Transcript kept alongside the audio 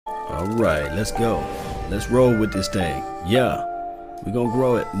All right, let's go. Let's roll with this thing. Yeah, we're going to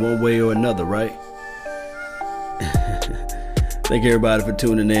grow it one way or another, right? Thank everybody for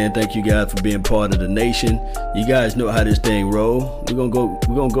tuning in. Thank you guys for being part of the nation. You guys know how this thing roll. We're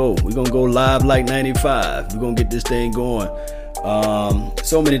gonna go live like 95. We're gonna get this thing going.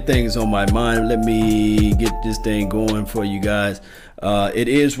 So many things on my mind. Let me get this thing going for you guys. It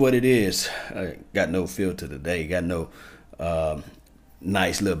is what it is. I got no filter today. Got no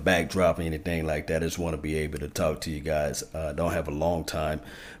nice little backdrop or anything like that. I just want to be able to talk to you guys. Don't have a long time,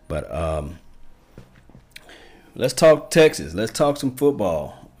 but let's talk Texas. Let's talk some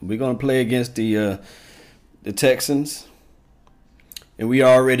football. We're going to play against the Texans, and we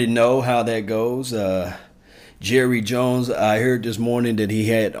already know how that goes. Jerry Jones, I heard this morning that he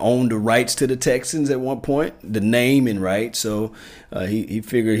had owned the rights to the Texans at one point, the name and right. So he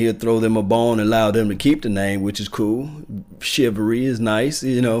figured he'd throw them a bone and allow them to keep the name, which is cool. Chivalry is nice,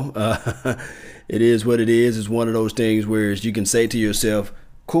 you know. It is what it is. It's one of those things where you can say to yourself,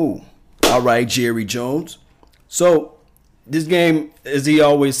 cool, all right, Jerry Jones. So this game, as he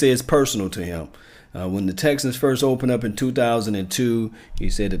always says, personal to him. When the Texans first opened up in 2002, he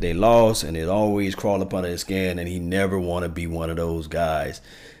said that they lost, and it always crawled up under his skin, and he never want to be one of those guys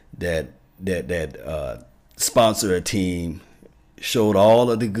that sponsor a team, showed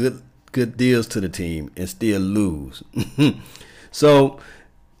all of the good deals to the team, and still lose. So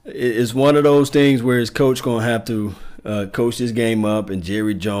it's one of those things where his coach gonna have to coach this game up, and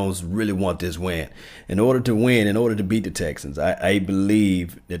Jerry Jones really want this win. In order to beat the Texans, I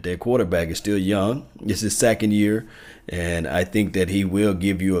believe that their quarterback is still young. It's his second year, and I think that he will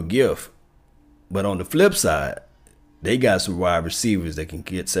give you a gift. But on the flip side, they got some wide receivers that can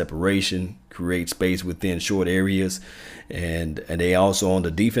get separation, create space within short areas, and they also on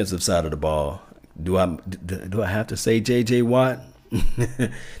the defensive side of the ball. Do I have to say J.J. Watt?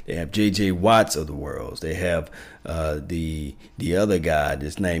 They have J.J. Watts of the world. They have the other guy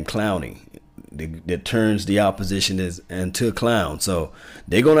that's named Clowney that turns the opposition into a clown. So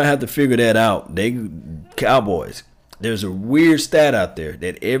they're going to have to figure that out. Cowboys, there's a weird stat out there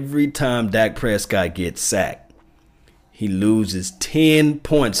that every time Dak Prescott gets sacked, he loses 10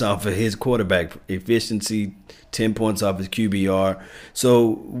 points off of his quarterback efficiency, 10 points off his QBR.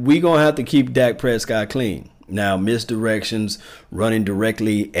 So we're going to have to keep Dak Prescott clean. Now, misdirections, running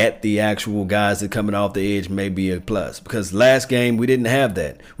directly at the actual guys that are coming off the edge may be a plus. Because last game, we didn't have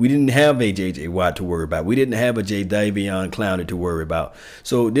that. We didn't have a J.J. Watt to worry about. We didn't have a J. Davion Clowney to worry about.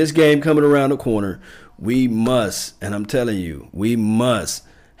 So this game coming around the corner, we must, and I'm telling you, we must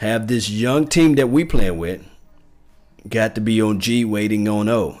have this young team that we playing with got to be on G waiting on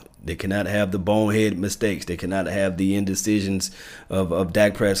O. They cannot have the bonehead mistakes. They cannot have the indecisions of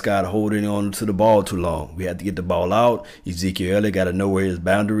Dak Prescott holding on to the ball too long. We have to get the ball out. Ezekiel Elliott got to know where his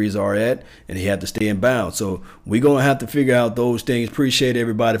boundaries are at, and he had to stay in bounds. So we're going to have to figure out those things. Appreciate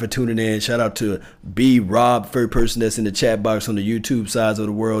everybody for tuning in. Shout out to B. Rob, first person that's in the chat box on the YouTube sides of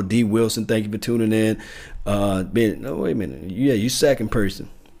the world. D. Wilson, thank you for tuning in. No, wait a minute. Yeah, you second person.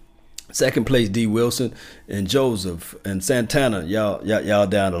 Second place, D. Wilson and Joseph and Santana, y'all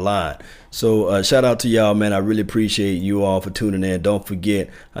down the line. So shout out to y'all, man. I really appreciate you all for tuning in. Don't forget,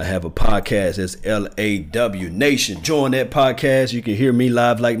 I have a podcast. It's LAW Nation. Join that podcast. You can hear me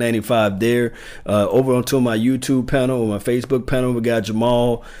live like 95 there. Over onto my YouTube panel or my Facebook panel, we got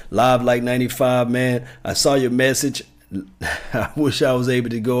Jamal live like 95, man. I saw your message. I wish I was able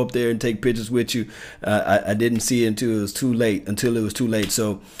to go up there and take pictures with you. I didn't see it until it was too late.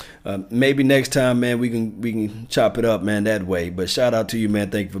 So maybe next time, man, we can chop it up, man, that way. But shout out to you,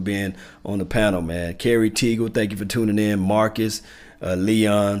 man. Thank you for being on the panel, man. Kerry Teagle, thank you for tuning in. Marcus,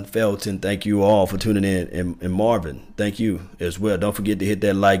 Leon, Felton, thank you all for tuning in. And Marvin, thank you as well. Don't forget to hit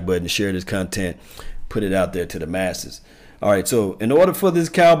that like button, share this content, put it out there to the masses. All right, so in order for this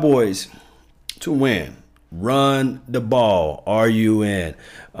Cowboys to win, run the ball. RUN.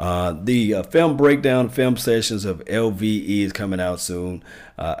 The film breakdown, film sessions of LVE is coming out soon.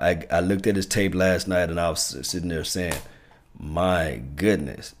 I looked at his tape last night, and I was sitting there saying, my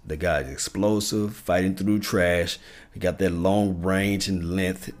goodness, the guy's explosive, fighting through trash. He got that long range and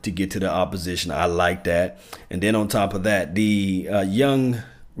length to get to the opposition. I like that. And then on top of that, the young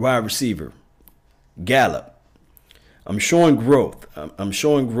wide receiver, Gallup. I'm showing growth. I'm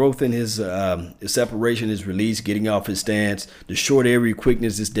showing growth in his separation, his release, getting off his stance. The short area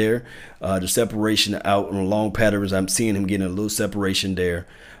quickness is there. The separation out on long patterns, I'm seeing him getting a little separation there.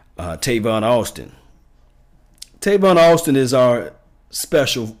 Tavon Austin. Tavon Austin is our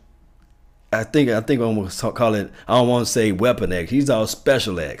special I'm gonna call it. I don't want to say Weapon X. He's all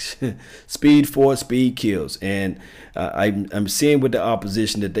Special X. Speed force, speed kills, and I'm seeing with the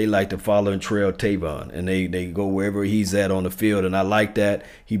opposition that they like to follow and trail Tavon, and they go wherever he's at on the field, and I like that.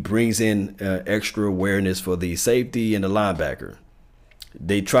 He brings in extra awareness for the safety and the linebacker.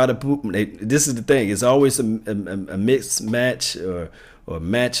 They try to this is the thing. It's always a mixed match or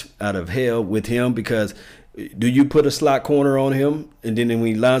match out of hell with him, because do you put a slot corner on him, and then when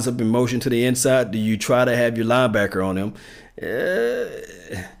he lines up in motion to the inside, do you try to have your linebacker on him?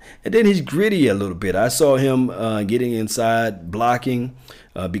 And then he's gritty a little bit. I saw him getting inside, blocking,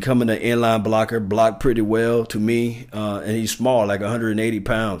 becoming an inline blocker, blocked pretty well to me, and he's small, like 180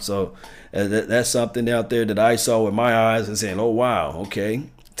 pounds. So that's something out there that I saw with my eyes and saying, oh, wow, okay,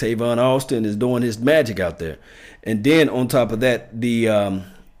 Tavon Austin is doing his magic out there. And then on top of that, the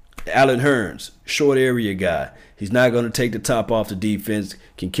Allen Hurns, short area guy. He's not going to take the top off the defense,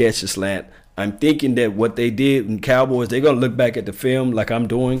 can catch the slant. I'm thinking that what they did in Cowboys, they're going to look back at the film like I'm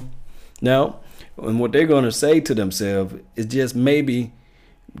doing now, and what they're going to say to themselves is just maybe,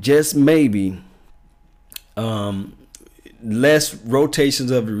 less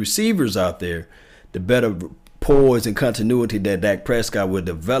rotations of the receivers out there, the better poise and continuity that Dak Prescott would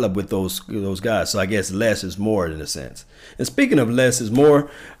develop with those guys. So I guess less is more in a sense. And speaking of less is more,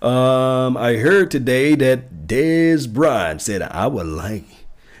 I heard today that Dez Bryant said, I would like,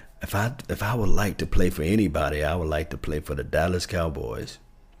 if I would like to play for anybody, I would like to play for the Dallas Cowboys.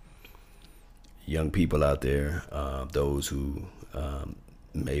 Young people out there, those who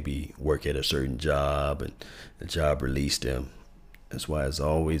maybe work at a certain job and the job released them. That's why it's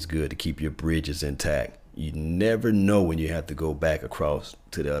always good to keep your bridges intact. You never know when you have to go back across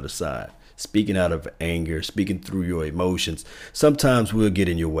to the other side. Speaking out of anger, speaking through your emotions, sometimes we'll get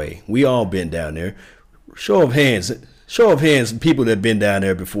in your way. We all been down there. Show of hands, people that have been down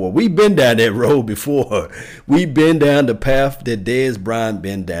there before. We've been down that road before. We've been down the path that Dez Bryant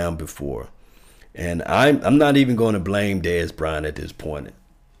been down before. And I'm not even going to blame Dez Bryant at this point.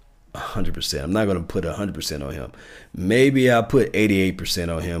 100%. I'm not going to put 100% on him. Maybe I'll put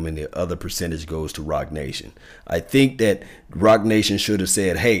 88% on him, and the other percentage goes to Rock Nation. I think that Rock Nation should have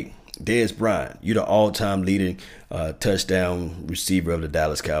said, hey, Dez Bryant, you're the all-time leading touchdown receiver of the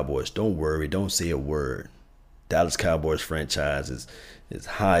Dallas Cowboys. Don't worry. Don't say a word. Dallas Cowboys franchise is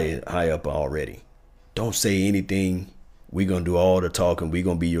high up already. Don't say anything. We're going to do all the talking. We're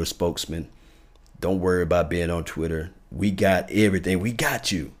going to be your spokesman. Don't worry about being on Twitter. We got everything. We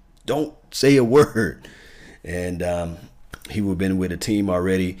got you. Don't say a word. And he would have been with a team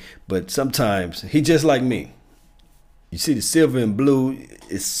already. But sometimes he's just like me. You see, the silver and blue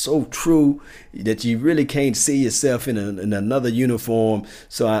is so true that you really can't see yourself in another uniform.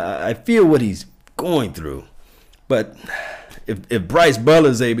 So I feel what he's going through. But if Bryce Butler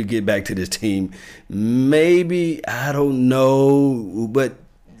is able to get back to this team, maybe, I don't know. But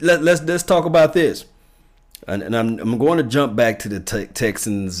let's talk about this. And I'm going to jump back to the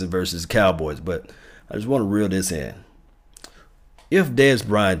Texans versus Cowboys, but I just want to reel this in. If Dez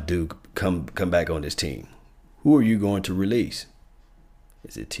Bryant do come back on this team, who are you going to release?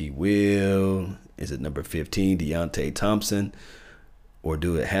 Is it T. Will? Is it number 15, Deontay Thompson? Or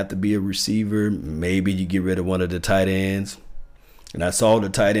do it have to be a receiver? Maybe you get rid of one of the tight ends. And I saw the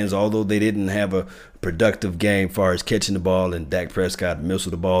tight ends, although they didn't have a productive game as far as catching the ball, and Dak Prescott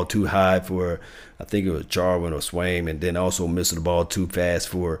missiled the ball too high for, I think it was Jarwin or Swaim, and then also missiled the ball too fast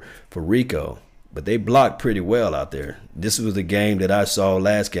for Rico. But they blocked pretty well out there. This was a game that I saw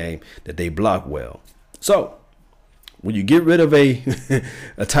last game that they blocked well. So, would you get rid of a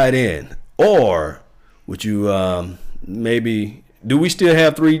tight end? Or would you maybe, do we still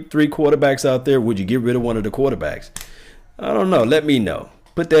have three quarterbacks out there? Would you get rid of one of the quarterbacks? I don't know. Let me know.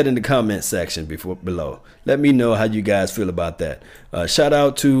 Put that in the comment section below. Let me know how you guys feel about that. Shout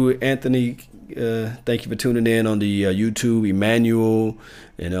out to Anthony. Thank you for tuning in on the YouTube. Emmanuel,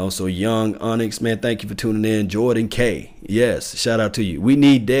 and also Young Onyx. Man, thank you for tuning in. Jordan K. Yes, shout out to you. We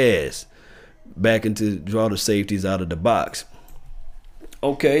need Dez back into draw the safeties out of the box.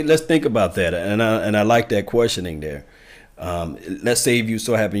 Okay, let's think about that. And I like that questioning there. Let's say if you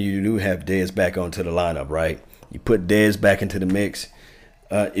so happen you do have Dez back onto the lineup, right? You put Dez back into the mix.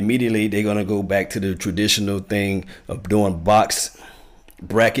 Immediately they're going to go back to the traditional thing of doing box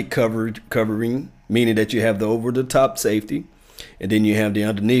bracket covering, meaning that you have the over-the-top safety, and then you have the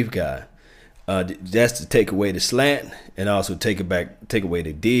underneath guy. That's to take away the slant and also take away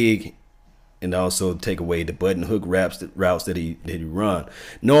the dig and also take away the button hook routes that he run.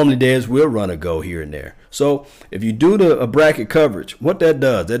 Normally, Dez will run a go here and there. So if you do a bracket coverage, what that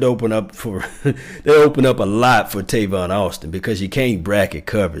does, that open up a lot for Tavon Austin, because you can't bracket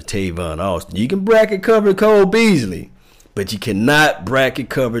cover Tavon Austin. You can bracket cover Cole Beasley, but you cannot bracket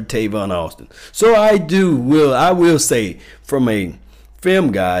cover Tavon Austin. So I will say, from a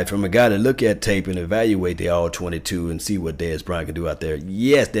film guy, from a guy to look at tape and evaluate the all-22 and see what Dez Bryant can do out there,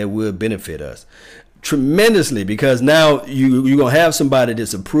 yes, that will benefit us tremendously, because now you're going to have somebody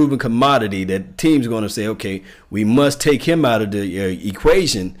that's a proven commodity that teams are going to say, okay, we must take him out of the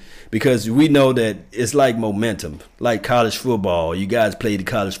equation, because we know that it's like momentum, like college football. You guys play the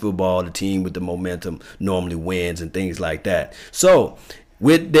college football, the team with the momentum normally wins and things like that. So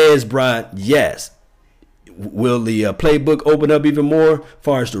with Dez Bryant, yes. Will the playbook open up even more as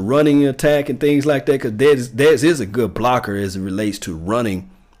far as the running attack and things like that? Because Dez is a good blocker as it relates to running.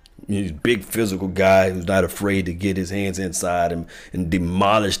 He's a big physical guy who's not afraid to get his hands inside and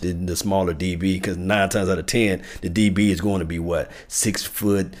demolish the smaller DB, because 9 times out of 10, the DB is going to be, 6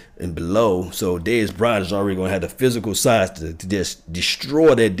 foot and below. So Dez Bryant is already going to have the physical size to just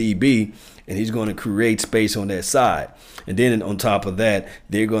destroy that DB, and he's going to create space on that side. And then on top of that,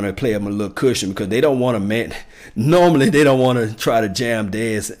 they're going to play him a little cushion, because they don't want to normally they don't want to try to jam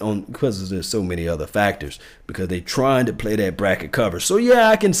Dez on, because there's so many other factors, because they're trying to play that bracket cover. So yeah,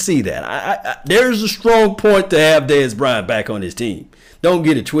 I can see that. There's a strong point to have Dez Bryant back on his team. Don't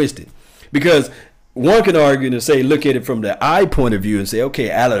get it twisted, because one can argue and say, look at it from the eye point of view and say,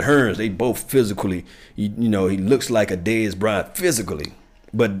 okay, Allen Hurns, they both physically, he looks like a Dez Bryant physically.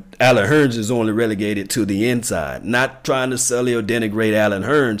 But Allen Hurns is only relegated to the inside. Not trying to sully or denigrate Allen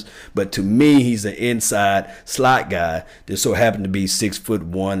Hurns, but to me, he's an inside slot guy that so happened to be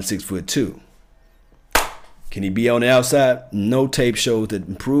 6'1", 6'2". Can he be on the outside? No tape shows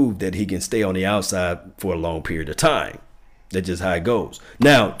that prove that he can stay on the outside for a long period of time. That's just how it goes.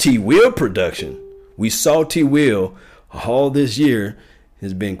 Now, T. Will production. We saw T. Will all this year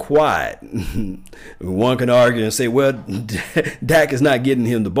has been quiet. One can argue and say, well, Dak is not getting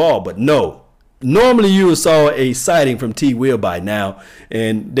him the ball, but no. Normally you would saw a sighting from T. Will by now,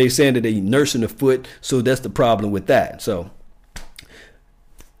 and they saying that he's nursing the foot, so that's the problem with that. So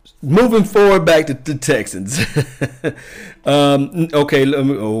moving forward back to the Texans. Okay,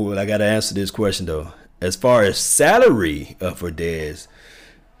 I got to answer this question, though. As far as salary for Dez,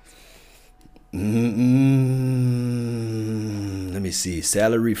 let me see.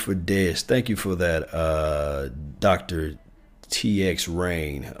 Salary for Dez. Thank you for that, Dr. TX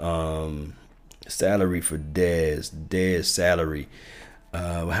Rain. Salary for Dez salary.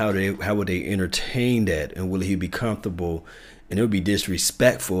 How would they entertain that, and will he be comfortable? And it would be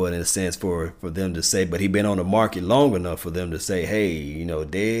disrespectful in a sense for them to say, but he been on the market long enough for them to say, hey,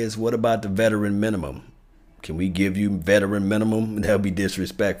 Dez, what about the veteran minimum? Can we give you veteran minimum? That would be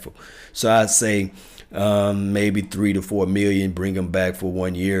disrespectful. So I'd say maybe $3 to $4 million, bring him back for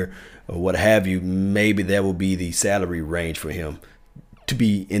 1 year or what have you. Maybe that will be the salary range for him, to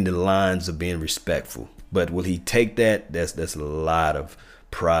be in the lines of being respectful. But will he take that? That's a lot of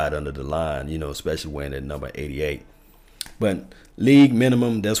pride under the line, especially wearing that number 88. But league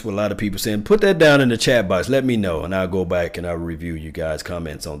minimum, that's what a lot of people saying. Put that down in the chat box. Let me know, and I'll go back and I'll review you guys'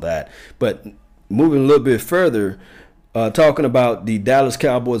 comments on that. But moving a little bit further, talking about the Dallas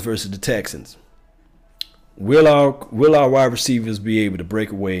Cowboys versus the Texans. Will our wide receivers be able to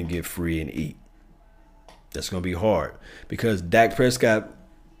break away and get free and eat? That's going to be hard, because Dak Prescott,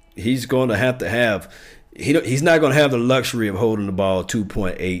 he's going to have he's not going to have the luxury of holding the ball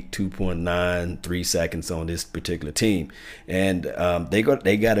 2.8, 2.9, 3 seconds on this particular team. And they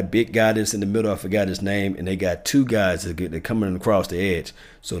got a big guy that's in the middle. I forgot his name. And they got 2 guys that are coming across the edge.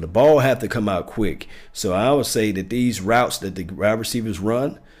 So the ball have to come out quick. So I would say that these routes that the wide receivers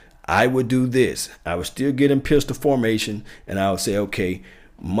run, I would do this. I would still get in pistol formation, and I would say, okay,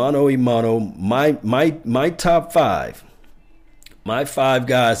 mano a mano, my top 5, my 5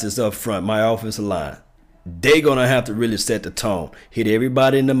 guys that's up front, my offensive line, they're going to have to really set the tone. Hit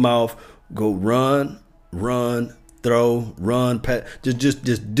everybody in the mouth. Go run, throw, run, pass.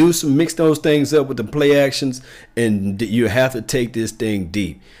 Just do some, mix those things up with the play actions, and you have to take this thing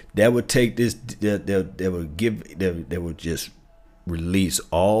deep. That would take this, that would just release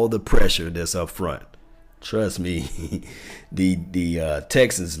all the pressure that's up front. Trust me, the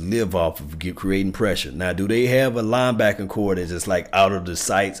Texans live off of creating pressure. Now, do they have a linebacking core that's just like out of the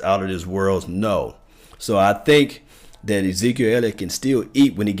sights, out of this world? No. So I think that Ezekiel Elliott can still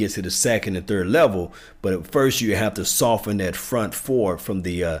eat when he gets to the second and third level, but at first you have to soften that front 4 from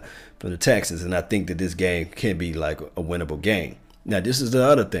the Texans, and I think that this game can be like a winnable game. Now, this is the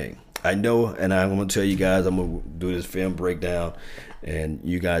other thing. I know, and I'm going to tell you guys, I'm going to do this film breakdown, and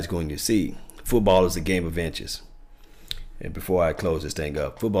you guys going to see football is a game of inches. And before I close this thing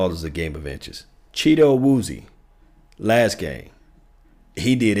up, football is a game of inches. Cheeto Woozy, last game,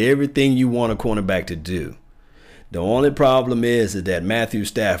 he did everything you want a cornerback to do. The only problem is that Matthew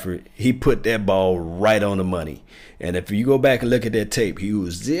Stafford, he put that ball right on the money. And if you go back and look at that tape, he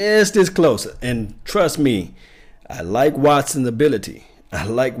was just as close. And trust me, I like Watson's ability.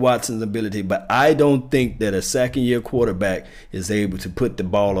 But I don't think that a second-year quarterback is able to put the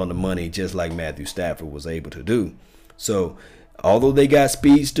ball on the money just like Matthew Stafford was able to do. So, although they got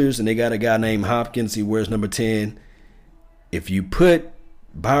speedsters and they got a guy named Hopkins, he wears number 10, if you put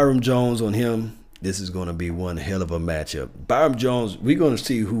Byron Jones on him, this is going to be one hell of a matchup. Byron Jones, we're going to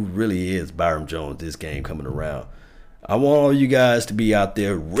see who really is Byron Jones this game coming around. I want all you guys to be out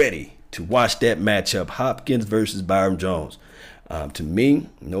there ready to watch that matchup, Hopkins versus Byron Jones. To me,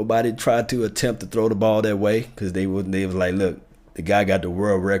 nobody tried to attempt to throw the ball that way because they was like, look, the guy got the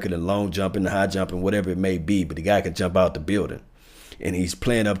world record in long jumping, high jumping, whatever it may be, but the guy can jump out the building. And he's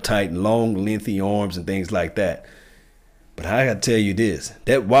playing up tight, long, lengthy arms and things like that. But I got to tell you this,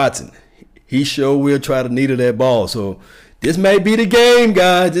 that Watson, he sure will try to needle that ball. So this may be the game,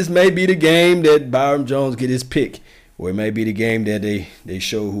 guys. This may be the game that Byron Jones get his pick. Or it may be the game that they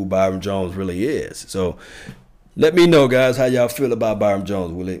show who Byron Jones really is. So let me know, guys, how y'all feel about Byron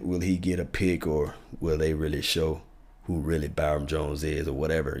Jones. Will he get a pick, or will they really show who really Byron Jones is, or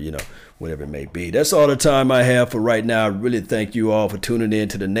whatever, whatever it may be. That's all the time I have for right now. I really thank you all for tuning in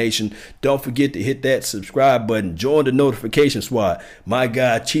to the nation. Don't forget to hit that subscribe button. Join the notification squad. My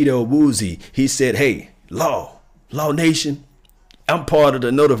guy, Cheeto Woozy, he said, hey, Law Nation, I'm part of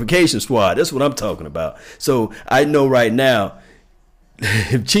the notification squad. That's what I'm talking about. So I know right now,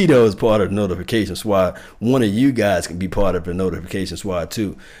 if Cheeto is part of the notification squad, one of you guys can be part of the notification squad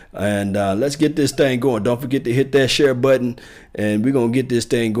too. And let's get this thing going. Don't forget to hit that share button, and we're going to get this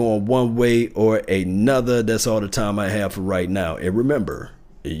thing going one way or another. That's all the time I have for right now. And remember,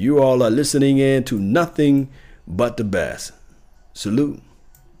 you all are listening in to nothing but the best. Salute.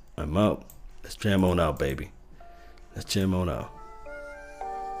 I'm out. Let's jam on out, baby. Let's jam on out.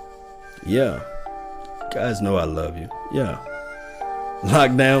 Yeah. You guys know I love you. Yeah.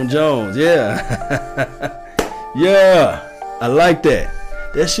 Lockdown Jones, yeah. Yeah, I like that.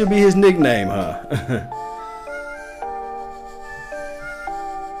 That should be his nickname, huh?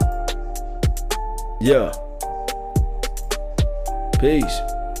 Yeah. Peace.